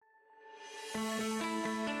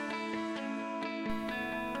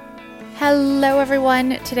Hello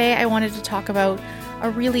everyone. Today I wanted to talk about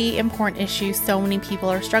a really important issue so many people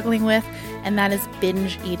are struggling with, and that is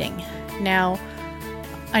binge eating. Now,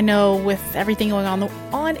 I know with everything going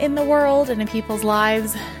on in the world and in people's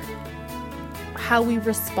lives, how we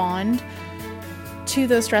respond to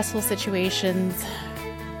those stressful situations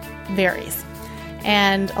varies.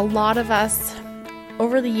 And a lot of us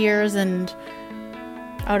over the years and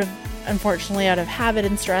unfortunately out of habit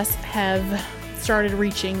and stress have started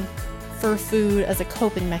reaching for food as a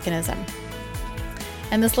coping mechanism.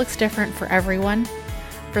 And this looks different for everyone.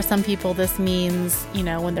 For some people, this means,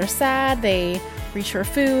 when they're sad, they reach for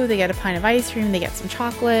food, they get a pint of ice cream, they get some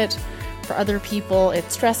chocolate. For other people,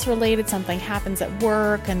 it's stress related, something happens at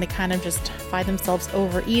work and they kind of just find themselves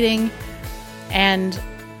overeating. And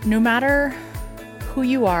no matter who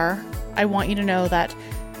you are, I want you to know that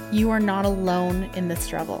you are not alone in this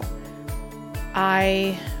struggle.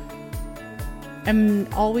 I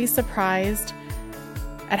am always surprised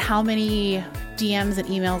at how many DMs and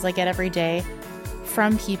emails I get every day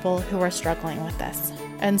from people who are struggling with this.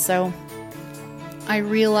 And so I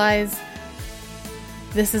realize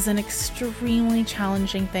this is an extremely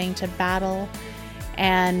challenging thing to battle,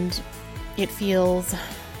 and it feels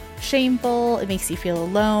shameful. It makes you feel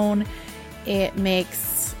alone. It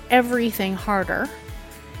makes everything harder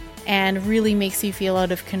and really makes you feel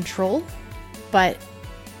out of control. But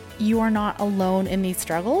you are not alone in these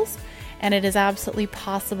struggles, and it is absolutely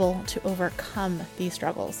possible to overcome these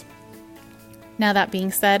struggles. Now, that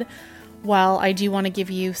being said, while I do want to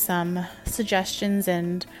give you some suggestions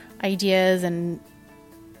and ideas and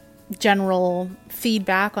general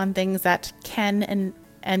feedback on things that can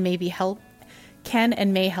and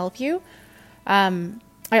may help you, I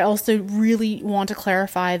also really want to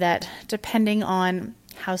clarify that depending on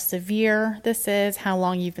how severe this is, how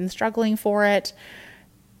long you've been struggling for it,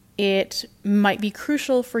 it might be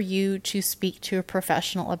crucial for you to speak to a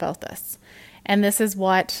professional about this. And this is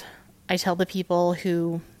what I tell the people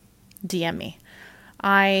who DM me.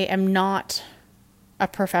 I am not a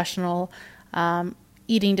professional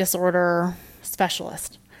eating disorder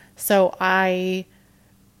specialist. So I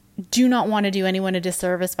do not want to do anyone a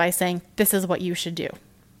disservice by saying, this is what you should do.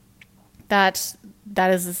 That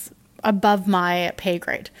is above my pay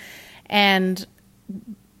grade. And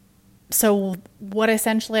so what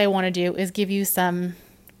essentially I want to do is give you some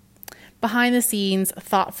behind the scenes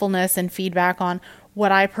thoughtfulness and feedback on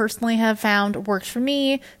what I personally have found worked for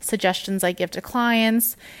me, suggestions I give to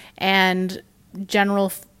clients, and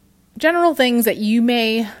general things that you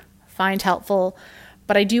may find helpful.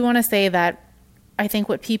 But I do want to say that I think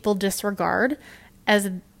what people disregard is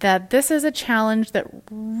that this is a challenge that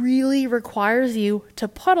really requires you to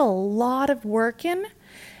put a lot of work in.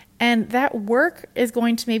 And that work is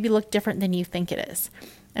going to maybe look different than you think it is.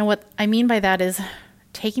 And what I mean by that is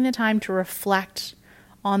taking the time to reflect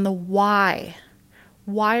on the why.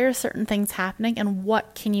 Why are certain things happening and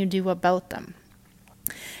what can you do about them?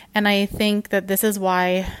 And I think that this is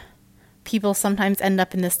why people sometimes end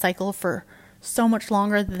up in this cycle for so much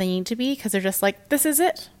longer than they need to be, because they're just like, this is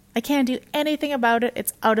it. I can't do anything about it.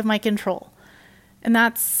 It's out of my control. And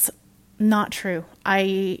that's not true.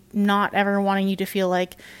 I'm not ever wanting you to feel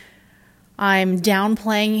like I'm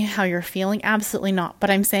downplaying how you're feeling. Absolutely not. But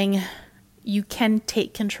I'm saying you can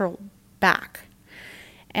take control back.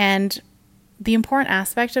 And the important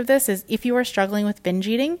aspect of this is if you are struggling with binge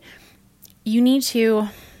eating, you need to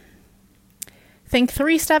think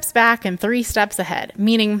 3 steps back and 3 steps ahead.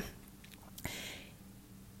 Meaning,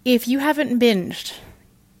 if you haven't binged,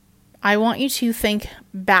 I want you to think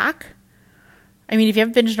back. If you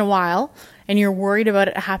haven't binged in a while and you're worried about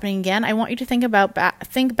it happening again, I want you to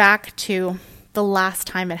think back to the last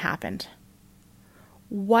time it happened.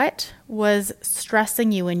 What was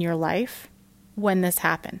stressing you in your life when this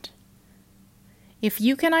happened? If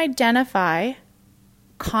you can identify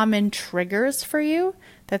common triggers for you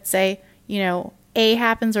that say, A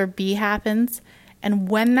happens or B happens, and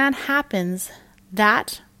when that happens,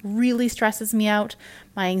 that really stresses me out.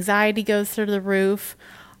 My anxiety goes through the roof.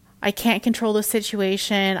 I can't control the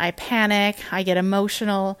situation. I panic. I get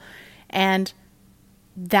emotional. And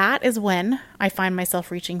that is when I find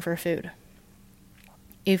myself reaching for food.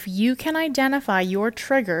 If you can identify your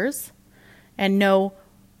triggers and know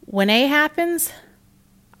when A happens,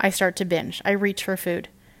 I start to binge. I reach for food.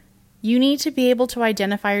 You need to be able to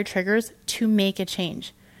identify your triggers to make a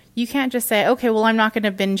change. You can't just say, okay, well, I'm not going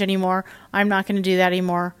to binge anymore. I'm not going to do that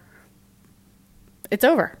anymore. It's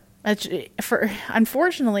over.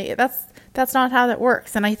 Unfortunately, that's not how that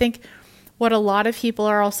works. And I think what a lot of people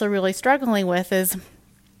are also really struggling with is,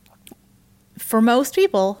 for most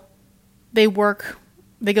people, they work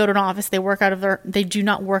They go to an office, they do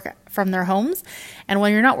not work from their homes. And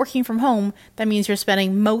when you're not working from home, that means you're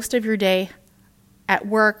spending most of your day at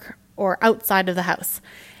work or outside of the house.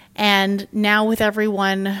 And now with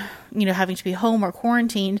everyone, having to be home or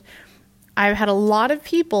quarantined, I've had a lot of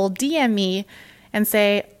people DM me and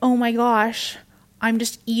say, oh my gosh, I'm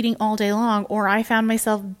just eating all day long, or I found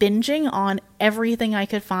myself binging on everything I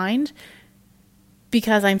could find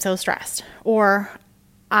because I'm so stressed. Or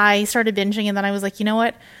I started binging and then I was like, you know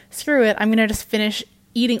what? Screw it. I'm going to just finish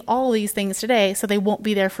eating all these things today so they won't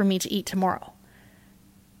be there for me to eat tomorrow.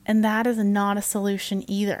 And that is not a solution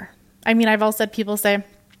either. I mean, I've also had people say,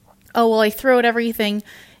 oh, well, I throw out everything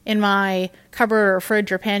in my cupboard or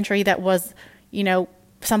fridge or pantry that was,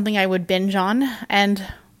 something I would binge on. And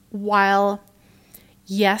while,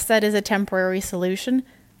 yes, that is a temporary solution,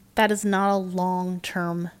 that is not a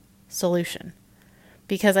long-term solution.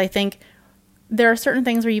 Because I think there are certain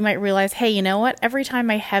things where you might realize, hey, you know what? Every time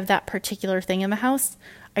I have that particular thing in the house,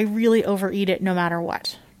 I really overeat it no matter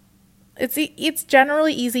what. It's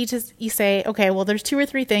generally easy to say, okay, well, there's 2 or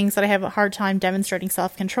 3 things that I have a hard time demonstrating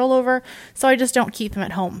self-control over, so I just don't keep them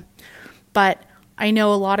at home. But I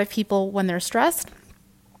know a lot of people, when they're stressed,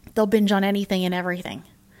 they'll binge on anything and everything.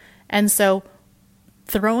 And so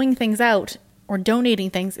throwing things out or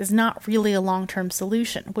donating things is not really a long-term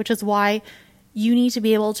solution, which is why you need to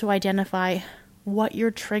be able to identify what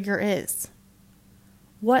your trigger is.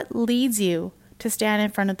 What leads you to stand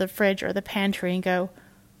in front of the fridge or the pantry and go,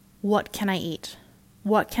 what can I eat?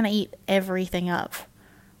 What can I eat everything of?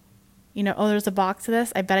 Oh, there's a box of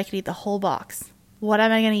this. I bet I could eat the whole box. What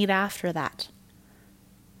am I going to eat after that?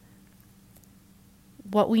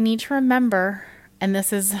 What we need to remember, and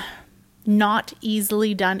this is not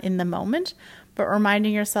easily done in the moment, but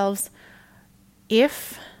reminding yourselves,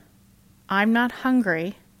 if I'm not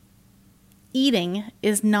hungry, eating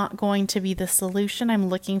is not going to be the solution I'm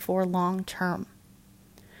looking for long term.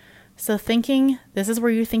 So this is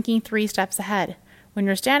where you're thinking 3 steps ahead. When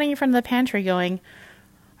you're standing in front of the pantry going,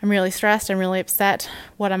 I'm really stressed, I'm really upset,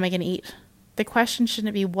 what am I going to eat? The question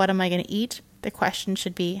shouldn't be, what am I going to eat? The question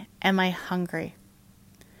should be, am I hungry?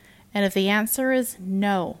 And if the answer is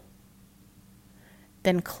no,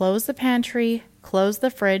 then close the pantry, close the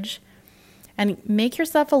fridge, and make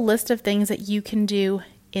yourself a list of things that you can do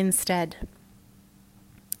instead.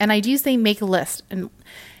 And I do say make a list,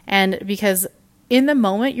 and because in the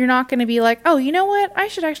moment, you're not going to be like, oh, you know what? I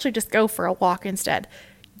should actually just go for a walk instead.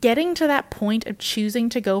 Getting to that point of choosing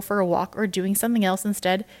to go for a walk or doing something else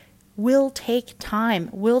instead will take time,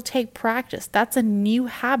 will take practice. That's a new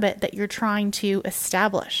habit that you're trying to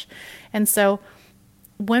establish. And so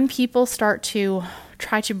when people start to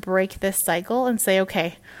try to break this cycle and say,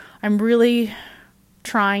 okay, I'm really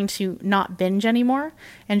trying to not binge anymore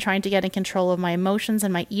and trying to get in control of my emotions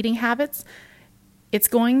and my eating habits, it's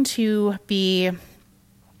going to be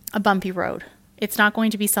a bumpy road. It's not going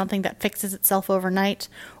to be something that fixes itself overnight,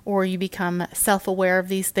 or you become self-aware of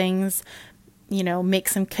these things, make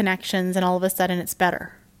some connections, and all of a sudden it's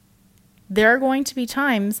better. There are going to be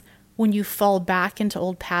times when you fall back into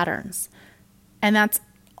old patterns. And that's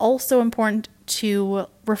also important to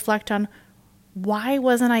reflect on, why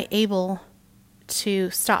wasn't I able to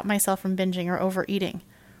stop myself from binging or overeating?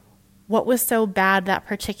 What was so bad that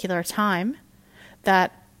particular time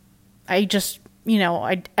that I just,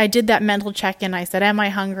 I did that mental check-in. I said, am I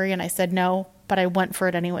hungry? And I said no, but I went for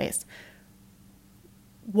it anyways.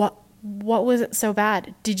 What was it so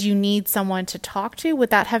bad? Did you need someone to talk to?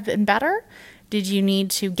 Would that have been better? Did you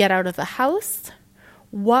need to get out of the house?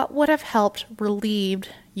 What would have helped relieve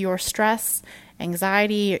your stress,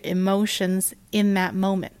 anxiety, emotions in that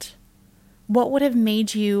moment? What would have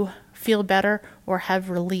made you feel better or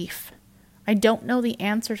have relief? I don't know the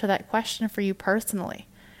answer to that question for you personally.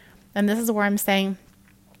 And this is where I'm saying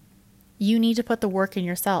you need to put the work in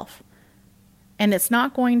yourself. And it's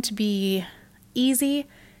not going to be easy.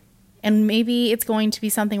 And maybe it's going to be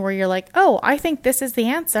something where you're like, oh, I think this is the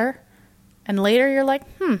answer. And later you're like,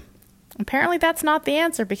 apparently that's not the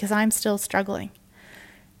answer because I'm still struggling.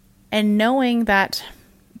 And knowing that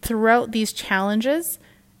throughout these challenges,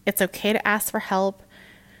 it's okay to ask for help.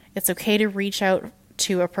 It's okay to reach out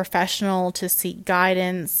to a professional to seek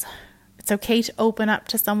guidance. It's okay to open up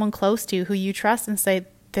to someone close to you who you trust and say,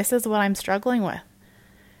 this is what I'm struggling with.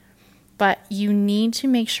 But you need to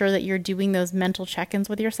make sure that you're doing those mental check-ins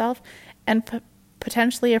with yourself and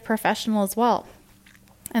potentially a professional as well.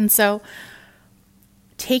 And so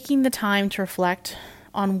taking the time to reflect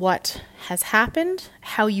on what has happened,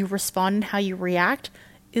 how you respond, and how you react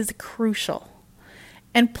is crucial.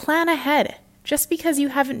 And plan ahead. Just because you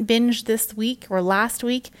haven't binged this week or last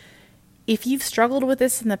week, if you've struggled with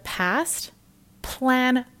this in the past,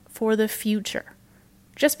 Plan for the future.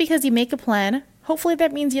 Just because you make a plan, hopefully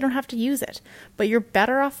that means you don't have to use it, but you're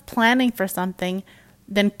better off planning for something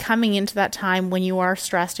than coming into that time when you are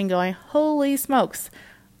stressed and going, holy smokes,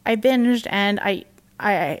 I binged and I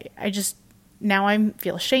just, now I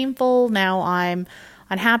feel shameful, now I'm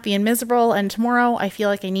unhappy and miserable, and tomorrow I feel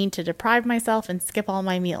like I need to deprive myself and skip all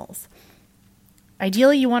my meals.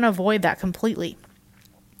 Ideally, you want to avoid that completely.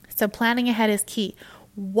 So planning ahead is key.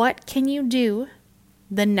 What can you do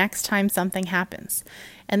the next time something happens?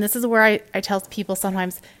 And this is where I tell people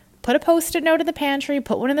sometimes, put a Post-it note in the pantry,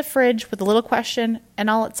 put one in the fridge with a little question, and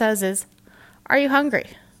all it says is, are you hungry?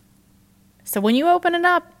 So when you open it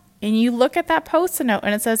up and you look at that Post-it note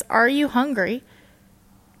and it says, are you hungry?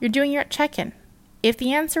 You're doing your check-in. If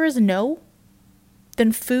the answer is no,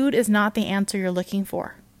 then food is not the answer you're looking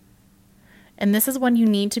for. And this is when you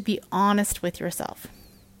need to be honest with yourself.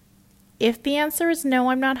 If the answer is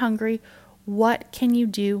no, I'm not hungry, what can you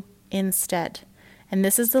do instead? And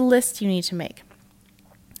this is the list you need to make.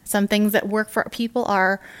 Some things that work for people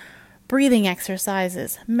are breathing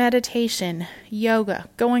exercises, meditation, yoga,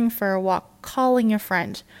 going for a walk, calling a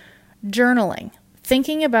friend, journaling,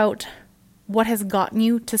 thinking about what has gotten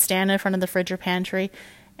you to stand in front of the fridge or pantry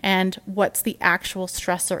and what's the actual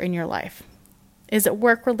stressor in your life. Is it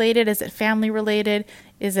work related? Is it family related?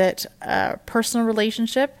 Is it a personal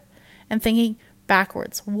relationship? And thinking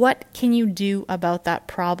backwards, what can you do about that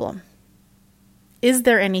problem? Is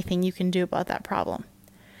there anything you can do about that problem?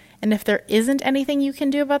 And if there isn't anything you can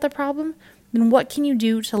do about the problem, then what can you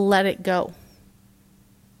do to let it go?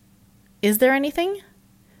 Is there anything?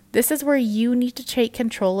 This is where you need to take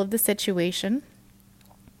control of the situation,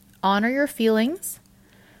 honor your feelings,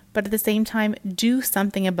 but at the same time, do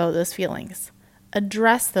something about those feelings.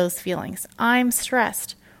 Address those feelings. I'm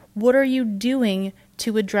stressed. What are you doing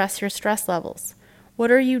to address your stress levels?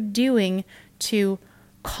 What are you doing to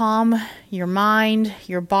calm your mind,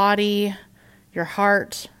 your body, your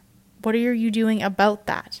heart? What are you doing about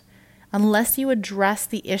that? Unless you address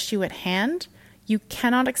the issue at hand, you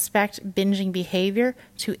cannot expect binging behavior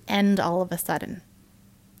to end all of a sudden.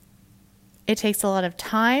 It takes a lot of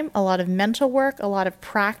time, a lot of mental work, a lot of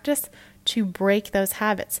practice to break those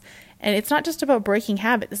habits. And it's not just about breaking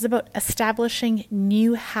habits, it's about establishing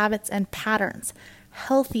new habits and patterns,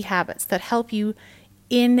 healthy habits that help you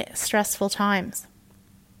in stressful times.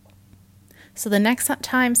 So the next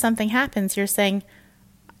time something happens, you're saying,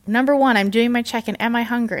 number one, I'm doing my check-in. Am I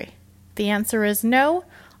hungry? The answer is no.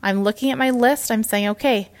 I'm looking at my list. I'm saying,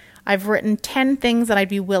 okay, I've written 10 things that I'd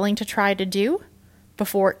be willing to try to do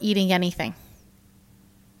before eating anything.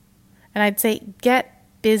 And I'd say, get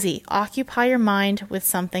busy. Occupy your mind with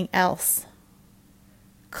something else.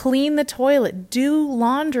 Clean the toilet. Do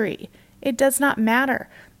laundry. It does not matter.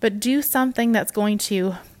 But do something that's going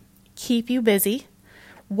to keep you busy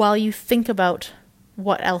while you think about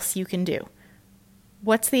what else you can do.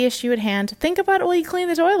 What's the issue at hand? Think about it while you clean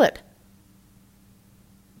the toilet.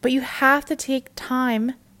 But you have to take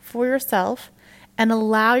time for yourself and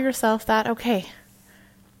allow yourself that, okay,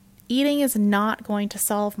 eating is not going to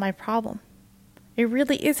solve my problem. It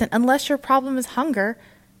really isn't. Unless your problem is hunger,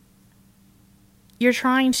 you're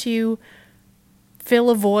trying to fill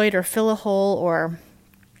a void or fill a hole or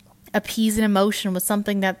appease an emotion with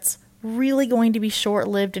something that's really going to be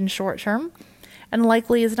short-lived and short-term and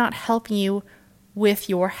likely is not helping you with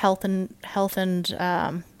your health and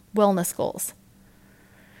wellness goals.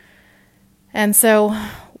 And so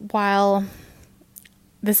while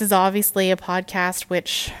this is obviously a podcast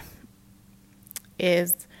which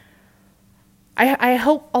is, I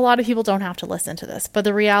hope a lot of people don't have to listen to this, but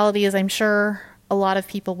the reality is I'm sure a lot of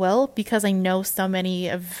people will, because I know so many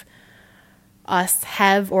of us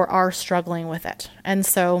have or are struggling with it. And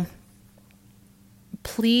so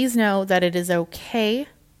please know that it is okay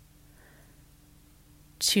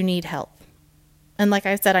to need help. And like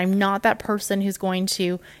I said, I'm not that person who's going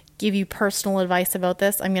to give you personal advice about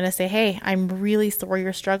this. I'm going to say, hey, I'm really sorry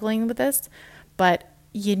you're struggling with this, but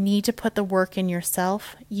you need to put the work in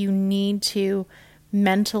yourself. You need to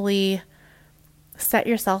mentally set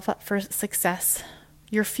yourself up for success.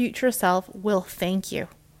 Your future self will thank you.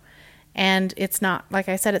 And it's not, like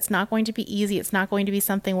I said, it's not going to be easy. It's not going to be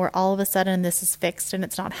something where all of a sudden this is fixed and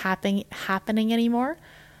it's not happening anymore,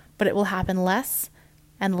 but it will happen less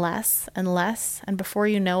and less and less. And before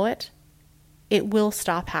you know it, it will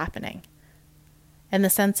stop happening. And the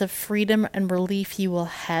sense of freedom and relief you will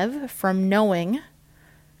have from knowing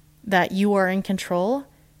that you are in control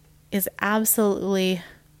is absolutely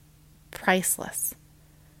priceless.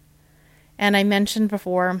 And I mentioned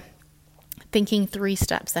before, thinking 3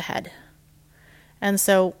 steps ahead. And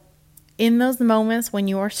so in those moments when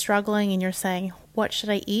you're struggling and you're saying, what should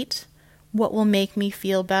I eat? What will make me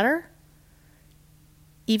feel better?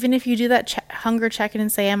 Even if you do that hunger check-in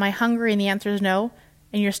and say, am I hungry? And the answer is no,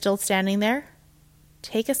 and you're still standing there,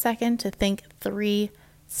 take a second to think 3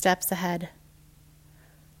 steps ahead.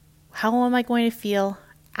 How am I going to feel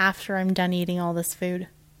after I'm done eating all this food?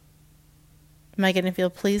 Am I going to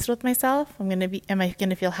feel pleased with myself? Am I going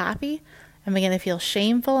to feel happy? Am I going to feel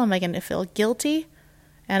shameful? Am I going to feel guilty?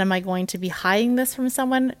 And am I going to be hiding this from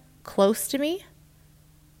someone close to me?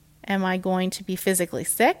 Am I going to be physically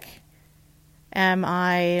sick? Am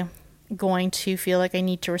I going to feel like I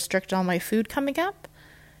need to restrict all my food coming up?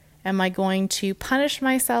 Am I going to punish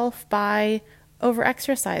myself by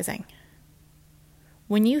over-exercising?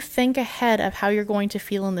 When you think ahead of how you're going to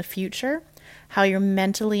feel in the future, how you're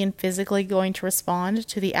mentally and physically going to respond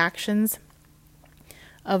to the actions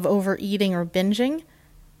of overeating or binging,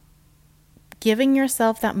 giving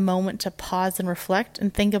yourself that moment to pause and reflect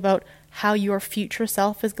and think about how your future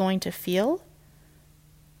self is going to feel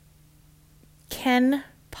can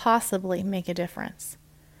possibly make a difference.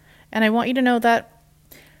 And I want you to know that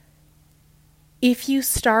if you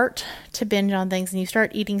start to binge on things and you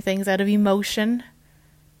start eating things out of emotion,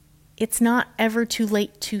 it's not ever too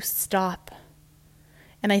late to stop.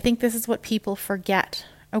 And I think this is what people forget.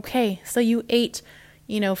 Okay, so you ate,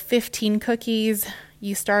 15 cookies,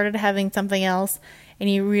 you started having something else, and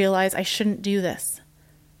you realize I shouldn't do this.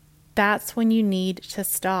 That's when you need to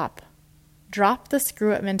stop. Drop the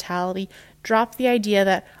screw it mentality. Drop the idea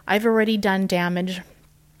that I've already done damage.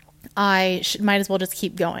 Might as well just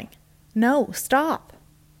keep going. No, stop.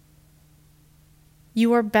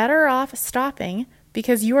 You are better off stopping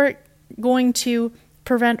because you are going to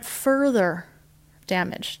prevent further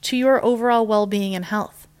damage to your overall well-being and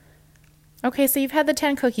health. Okay, so you've had the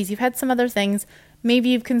 10 cookies, you've had some other things, maybe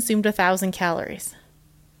you've consumed 1,000 calories.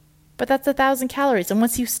 But that's 1,000 calories, and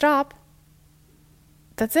once you stop,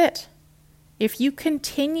 that's it. If you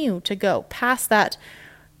continue to go past that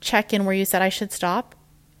check-in where you said I should stop,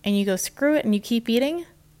 and you go screw it and you keep eating,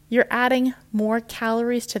 you're adding more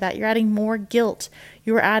calories to that. You're adding more guilt.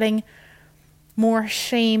 You're adding more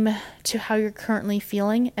shame to how you're currently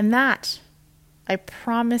feeling, and that, I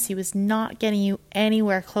promise you, is not getting you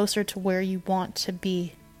anywhere closer to where you want to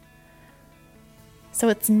be. So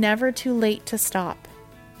it's never too late to stop.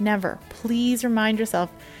 Never. Please remind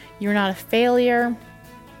yourself, you're not a failure.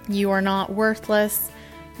 You are not worthless.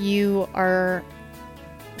 You are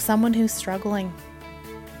someone who's struggling.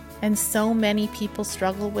 And so many people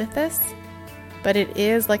struggle with this. But it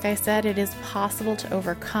is, like I said, it is possible to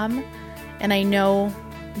overcome. And I know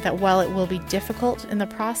that while it will be difficult in the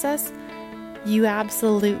process, you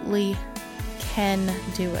absolutely can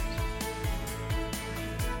do it.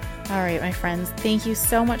 All right, my friends, thank you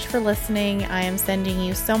so much for listening. I am sending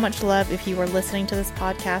you so much love if you are listening to this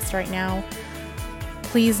podcast right now.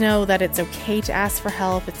 Please know that it's okay to ask for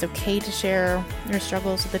help. It's okay to share your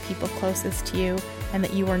struggles with the people closest to you, and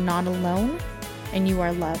that you are not alone and you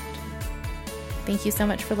are loved. Thank you so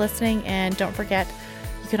much for listening. And don't forget,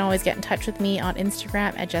 you can always get in touch with me on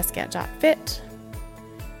Instagram at justget.fit.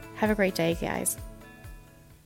 Have a great day, guys.